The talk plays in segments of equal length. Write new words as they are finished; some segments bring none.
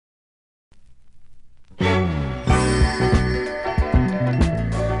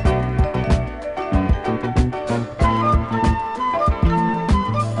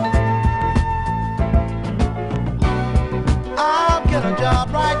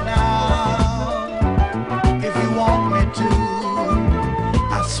now, if you want me to,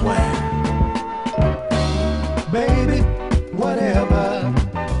 I swear, baby, whatever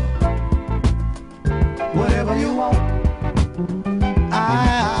you want,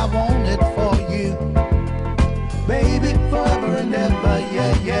 I want it for you, baby, forever and ever,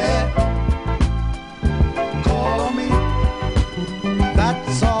 yeah, yeah. Call on me,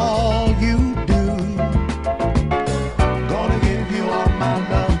 that's all you do. Gonna give you all my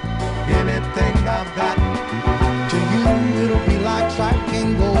love, anything I've got. To you it'll be like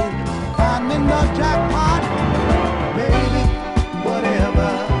striking gold, finding the jackpot, baby, whatever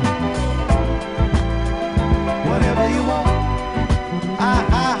you want,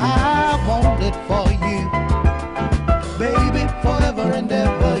 I want it for you, baby, forever and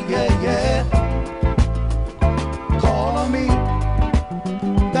ever, yeah, yeah. Call on me,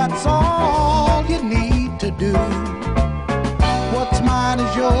 that's all you need to do. What's mine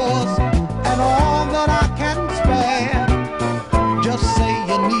is yours, and all that I can spare. Just say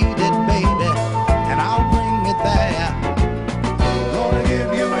you need it, baby, and I'll bring it there. Gonna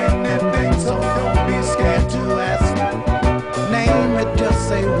give you anything, so don't be scared to ask. Name it, just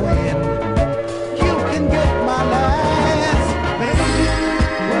say when. You can get my last, baby,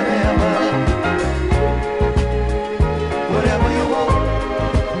 whatever you want,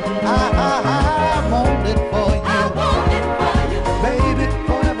 I want it for you, baby,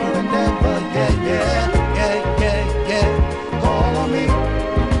 forever and ever, yeah, yeah, yeah, yeah, yeah. Call on me,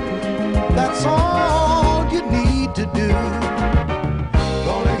 that's all you need to do.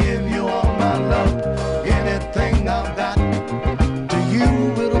 Gonna give you all my love, anything I've got. To you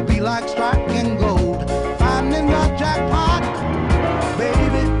it'll be like striking